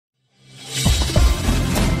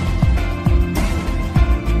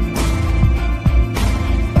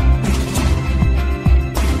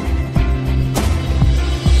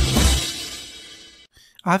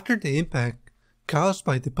After the impact caused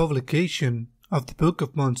by the publication of the Book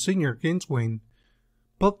of Monsignor Gainswain,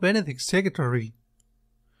 Pope Benedict's secretary,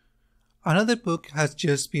 another book has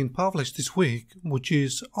just been published this week, which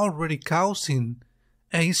is already causing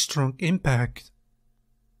a strong impact.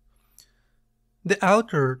 The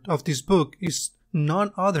author of this book is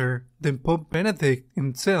none other than Pope Benedict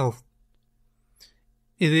himself.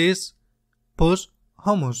 It is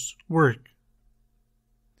posthumous work.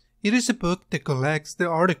 It is a book that collects the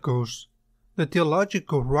articles, the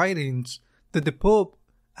theological writings that the Pope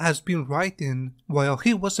has been writing while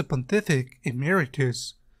he was a pontific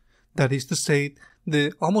emeritus, that is to say,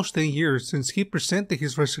 the almost 10 years since he presented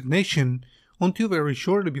his resignation until very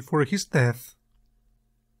shortly before his death.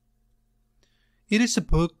 It is a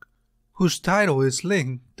book whose title is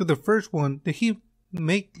linked to the first one that he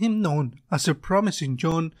made him known as a promising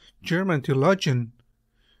young German theologian,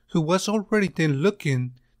 who was already then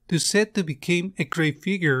looking to set to become a great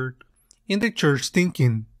figure in the church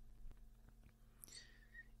thinking.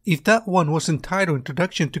 If that one was entitled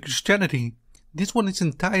Introduction to Christianity, this one is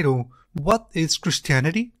entitled What is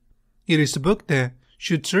Christianity? It is a book that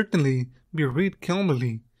should certainly be read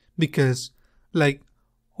calmly because, like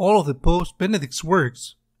all of the Pope Benedict's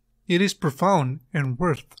works, it is profound and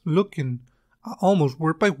worth looking at almost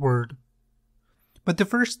word by word. But the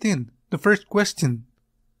first question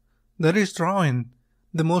that is drawing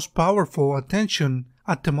the most powerful attention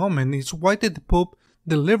at the moment is why did the Pope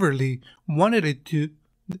deliberately wanted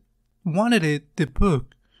the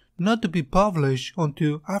book not to be published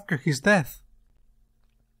until after his death.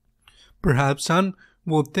 Perhaps some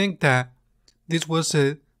will think that this was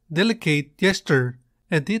a delicate gesture,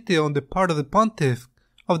 a detail on the part of the pontiff,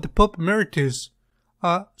 of the Pope Emeritus,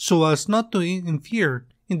 so as not to interfere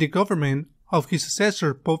in the government of his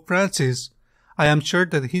successor, Pope Francis. I am sure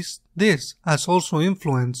that this has also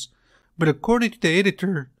influenced, but according to the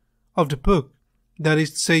editor of the book, that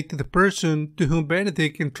is to say to the person to whom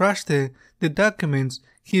Benedict entrusted the documents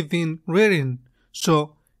he'd been reading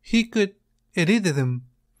so he could edit them,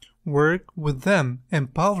 work with them,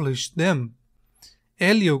 and publish them,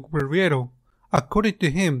 Elio Guerriero, according to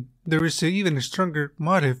him, there is an even stronger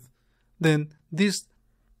motive than this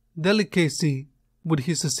delicacy with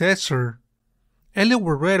his successor. Elio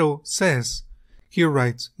Guerriero says, he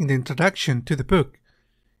writes in the introduction to the book,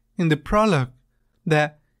 in the prologue,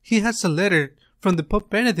 that he has a letter from the Pope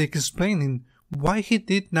Benedict explaining why he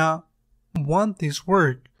did not want this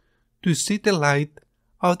work to see the light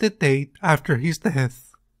of the day after his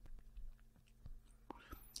death.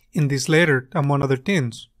 In this letter, among other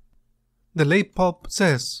things, the late Pope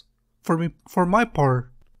says, for my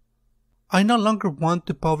part, I no longer want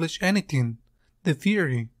to publish anything. The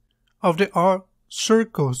theory of the art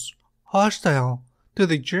circles hostile to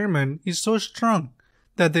the German is so strong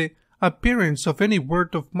that the appearance of any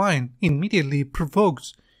word of mine immediately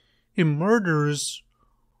provokes a murderous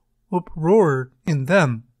uproar in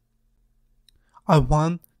them. I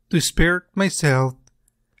want to spare myself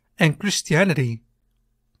and Christianity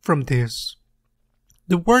from this.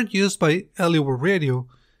 The word used by Elio Guerriero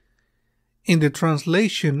in the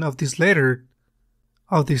translation of this letter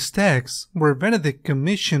of this text, where Benedict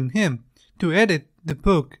commissioned him to edit the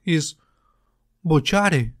book, is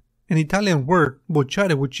bocciare, an Italian word,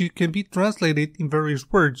 bocciare, which can be translated in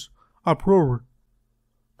various words: uproar,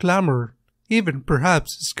 clamor, even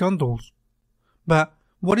perhaps scandals. But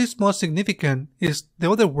what is most significant is the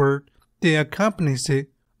other word that accompanies it,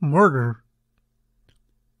 murder.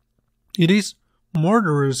 It is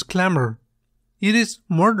murderous clamor. It is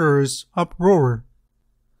murderous uproar.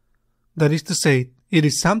 That is to say, it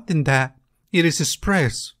is something that it is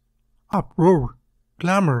expressed, uproar,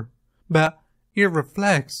 clamor, but it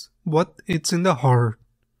reflects what is in the heart.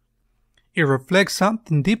 It reflects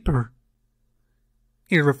something deeper.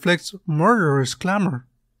 It reflects murderous clamor,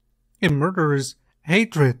 a murderous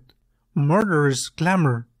hatred, murderous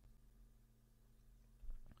clamor.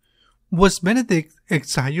 Was Benedict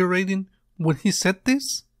exaggerating when he said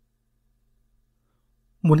this?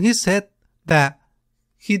 When he said that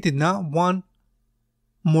he did not want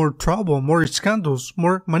more trouble, more scandals,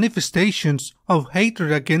 more manifestations of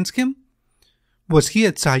hatred against him? Was he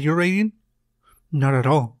exaggerating? Not at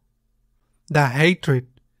all. That hatred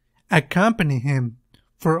accompanied him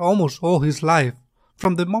for almost all his life,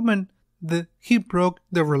 from the moment that he broke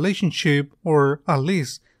the relationship, or at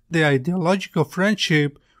least the ideological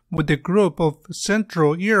friendship, with the group of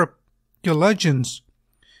Central Europe theologians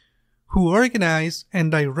who organized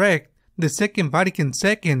and direct the Second Vatican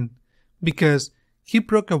II, because he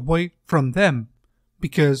broke away from them,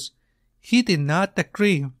 because he did not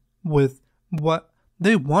agree with what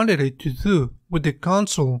they wanted it to do with the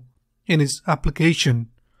Council in its application,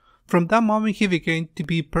 From that moment he began to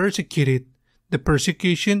be persecuted. The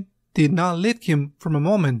persecution did not leave him for a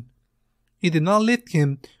moment. It did not leave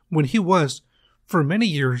him when he was, for many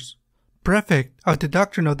years, prefect of the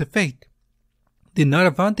doctrine of the faith. Did not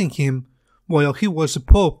abandon him while he was a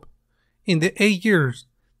pope in the 8 years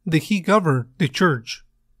that he governed the church.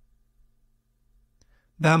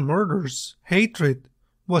 That murderous hatred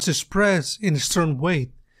was expressed in a strong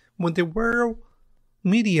way when the world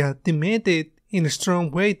media demanded in a strong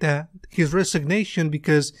way that his resignation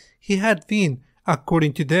because he had been,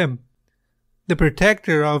 according to them, the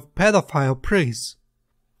protector of pedophile priests.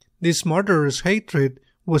 This murderous hatred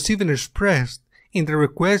was even expressed in the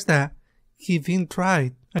request that he be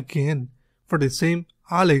tried again for the same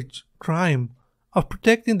alleged crime of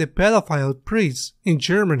protecting the pedophile priests in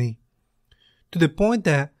Germany, to the point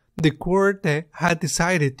that the court that had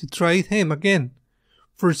decided to try him again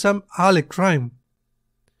for some alleged crime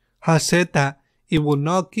has said that it will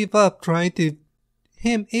not give up trying to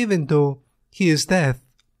him even though he is dead,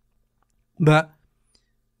 but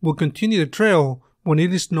will continue the trial when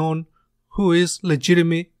it is known who is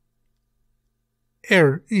legitimate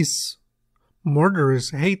heir. Is murderous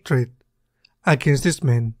hatred against this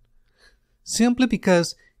man, simply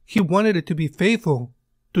because he wanted it to be faithful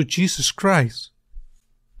to Jesus Christ.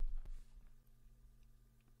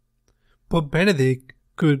 Pope Benedict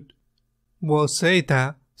could well say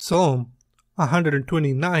that Psalm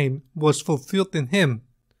 129 was fulfilled in him.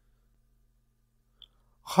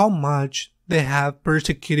 How much they have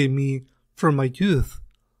persecuted me from my youth.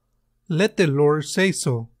 Let the Lord say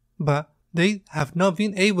so, but they have not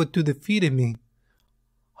been able to defeat me.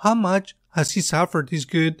 How much has he suffered this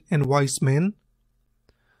good and wise man?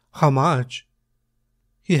 How much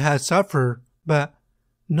he has suffered, but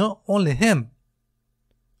not only him.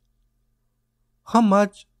 How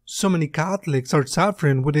much so many Catholics are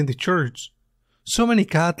suffering within the church. So many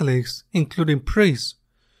Catholics, including priests.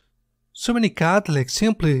 So many Catholics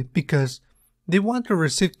simply because they want to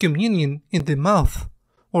receive communion in the mouth,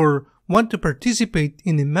 or want to participate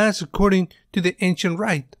in the Mass according to the ancient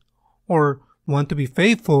rite, or want to be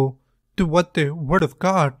faithful to what the Word of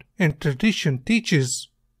God and tradition teaches,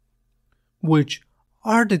 which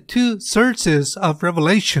are the two sources of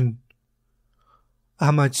revelation.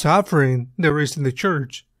 How much suffering there is in the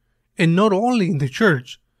church, and not only in the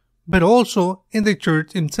church, but also in the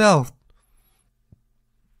church itself.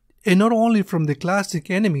 And not only from the classic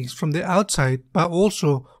enemies from the outside, but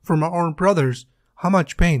also from our own brothers. How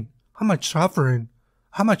much pain, how much suffering,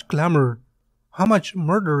 how much clamor, how much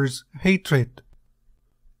murderous hatred.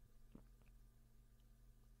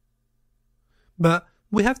 But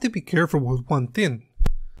we have to be careful with one thing.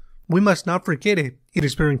 We must not forget it. It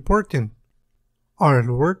is very important. Our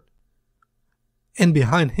Lord, and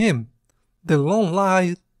behind him, the long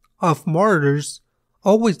line of martyrs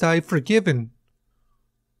always died forgiven.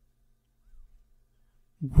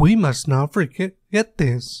 We must not forget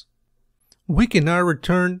this. We cannot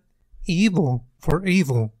return evil for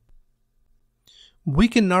evil. We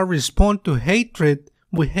cannot respond to hatred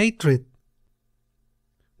with hatred.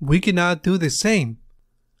 We cannot do the same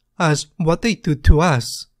as what they do to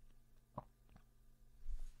us.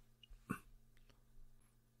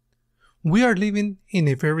 We are living in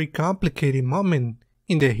a very complicated moment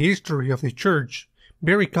in the history of the Church,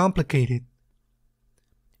 very complicated.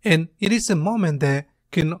 And it is a moment that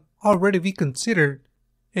can already be considered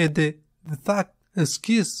the fact a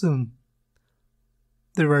schism.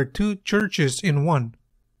 There are two churches in one.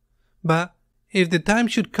 But if the time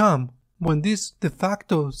should come when this de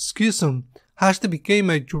facto schism has to become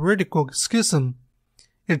a juridical schism,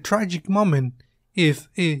 a tragic moment if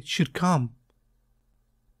it should come,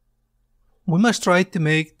 we must try to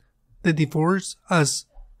make the divorce as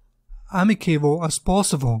amicable as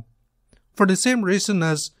possible, for the same reason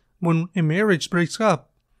as when a marriage breaks up,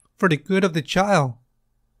 for the good of the child,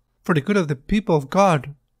 for the good of the people of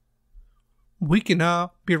God. We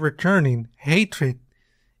cannot be returning hatred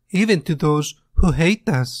even to those who hate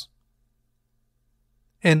us.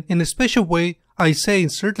 And in a special way, I say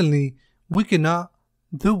certainly we cannot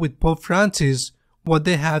do with Pope Francis what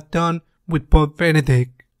they have done with Pope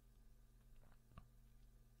Benedict.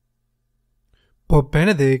 Pope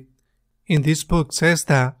Benedict in this book says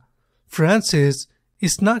that Francis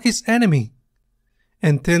is not his enemy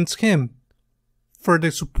and thanks him for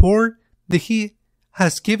the support that he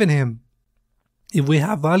has given him. If we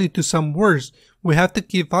have value to some words, we have to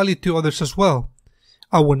give value to others as well.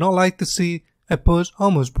 I would not like to see a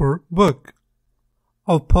posthumous book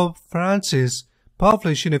of Pope Francis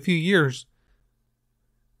published in a few years,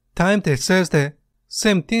 time that says the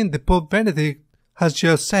same thing that Pope Benedict has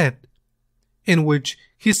just said, in which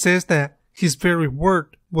he says that his very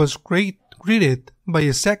word was greeted by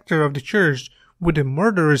a sector of the church with a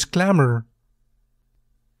murderous clamor,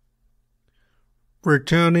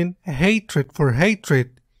 returning hatred for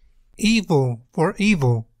hatred, evil for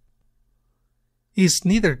evil. Is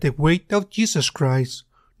neither the weight of Jesus Christ,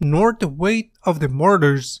 nor the weight of the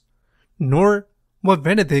martyrs, nor what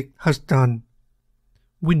Benedict has done.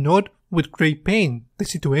 We note with great pain the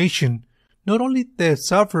situation, not only that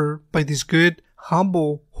suffered by these good,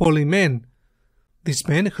 humble, holy men, these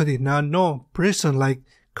men who did not know prison like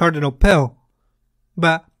Cardinal Pell,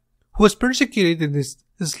 but who was persecuted and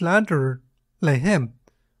slandered like him,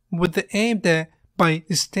 with the aim that by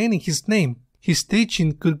staining his name, his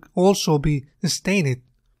teaching could also be stained.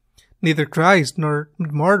 Neither Christ nor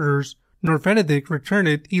martyrs nor Benedict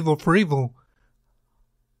returned evil for evil.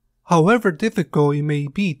 However difficult it may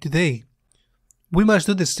be today, we must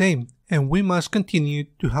do the same, and we must continue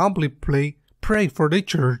to humbly pray for the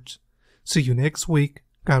church. See you next week,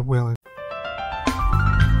 God willing.